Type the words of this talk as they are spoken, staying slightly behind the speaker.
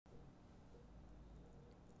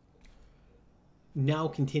now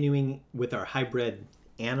continuing with our hybrid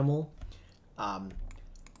animal.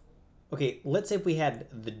 Okay, let's say if we had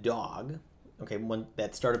the dog, okay, one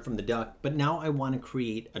that started from the duck, but now I want to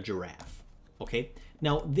create a giraffe. Okay,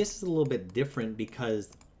 now this is a little bit different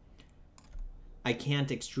because I can't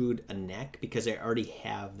extrude a neck because I already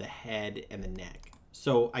have the head and the neck.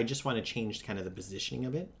 So I just want to change kind of the positioning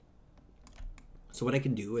of it. So what I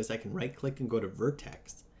can do is I can right click and go to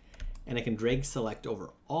vertex, and I can drag select over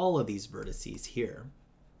all of these vertices here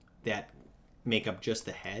that make up just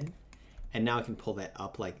the head. And now I can pull that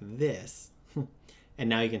up like this. And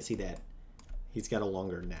now you can see that he's got a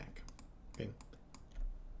longer neck. Okay.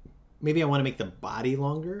 Maybe I want to make the body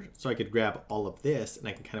longer, so I could grab all of this and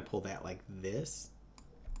I can kind of pull that like this.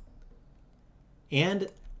 And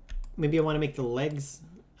maybe I want to make the legs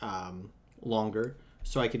longer,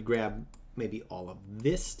 so I could grab maybe all of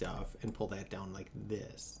this stuff and pull that down like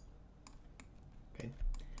this. Okay.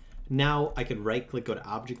 Now I could right click, go to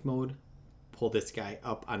object mode, pull this guy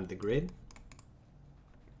up onto the grid.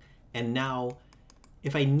 And now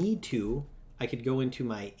if I need to, I could go into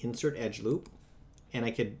my insert edge loop and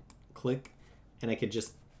I could click and I could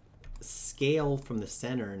just scale from the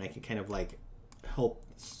center, and I could kind of like help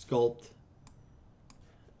sculpt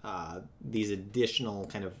these additional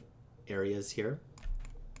kind of areas here.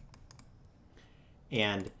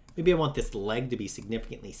 And maybe I want this leg to be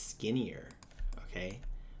significantly skinnier. Okay,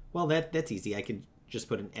 well that's easy. I could just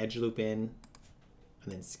put an edge loop in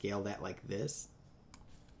and then scale that like this.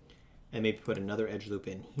 And maybe put another edge loop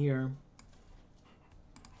in here.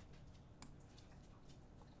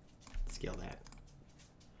 Scale that.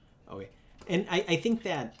 Okay. And I think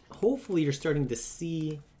that hopefully you're starting to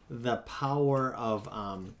see the power of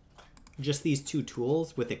just these two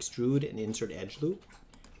tools with extrude and insert edge loop.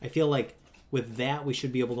 I feel like with that we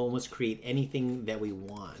should be able to almost create anything that we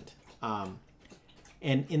want.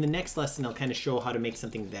 And in the next lesson I'll kind of show how to make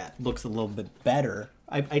something that looks a little bit better.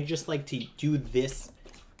 I'd just like to do this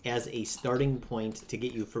as a starting point to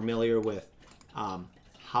get you familiar with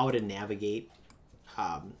how to navigate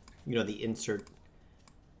you know, the insert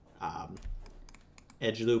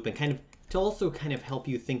edge loop, and kind of to also kind of help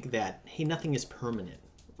you think that, hey, nothing is permanent,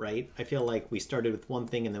 right? I feel like we started with one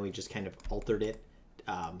thing and then we just kind of altered it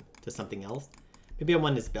to something else. Maybe I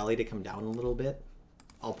want this belly to come down a little bit.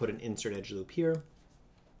 I'll put an insert edge loop here.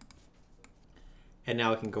 And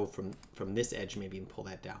now I can go from this edge maybe and pull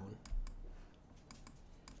that down.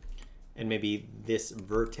 And maybe this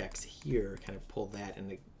vertex here, kind of pull that,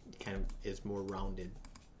 and it kind of is more rounded.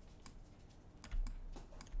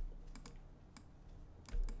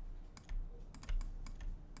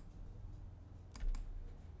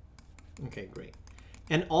 Okay, great.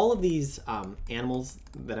 And all of these animals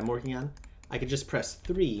that I'm working on, I could just press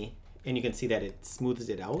 3 and you can see that it smooths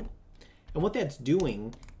it out. And what that's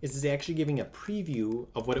doing is it's actually giving a preview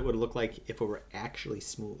of what it would look like if it were actually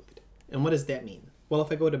smoothed. And what does that mean? Well,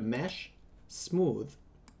 if I go to Mesh, Smooth,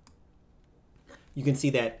 you can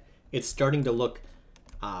see that it's starting to look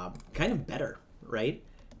kind of better, right?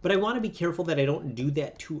 But I want to be careful that I don't do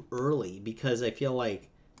that too early, because I feel like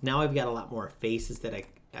now I've got a lot more faces that I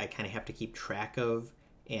kind of have to keep track of,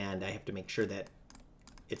 and I have to make sure that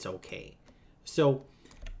it's okay. So,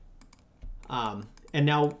 and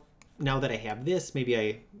now that I have this,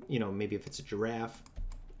 maybe maybe if it's a giraffe,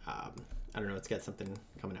 I don't know, it's got something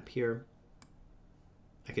coming up here.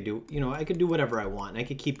 I could do, I could do whatever I want. And I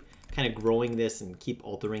could keep kind of growing this and keep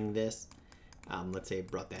altering this. Let's say I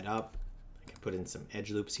brought that up. I could put in some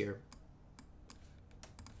edge loops here.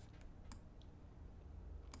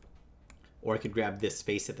 Or I could grab this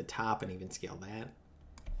face at the top and even scale that.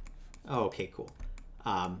 Oh, okay, cool.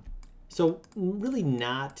 So really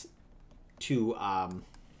not to,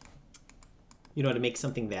 to make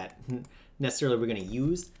something that necessarily we're going to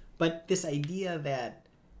use, but this idea that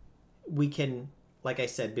we can, like I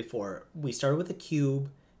said before, we started with a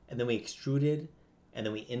cube, and then we extruded, and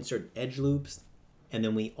then we insert edge loops, and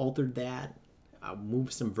then we altered that,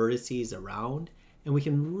 moved some vertices around, and we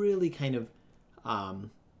can really kind of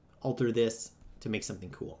alter this to make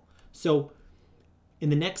something cool. So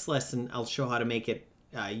in the next lesson, I'll show how to make it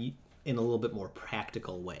in a little bit more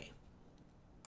practical way.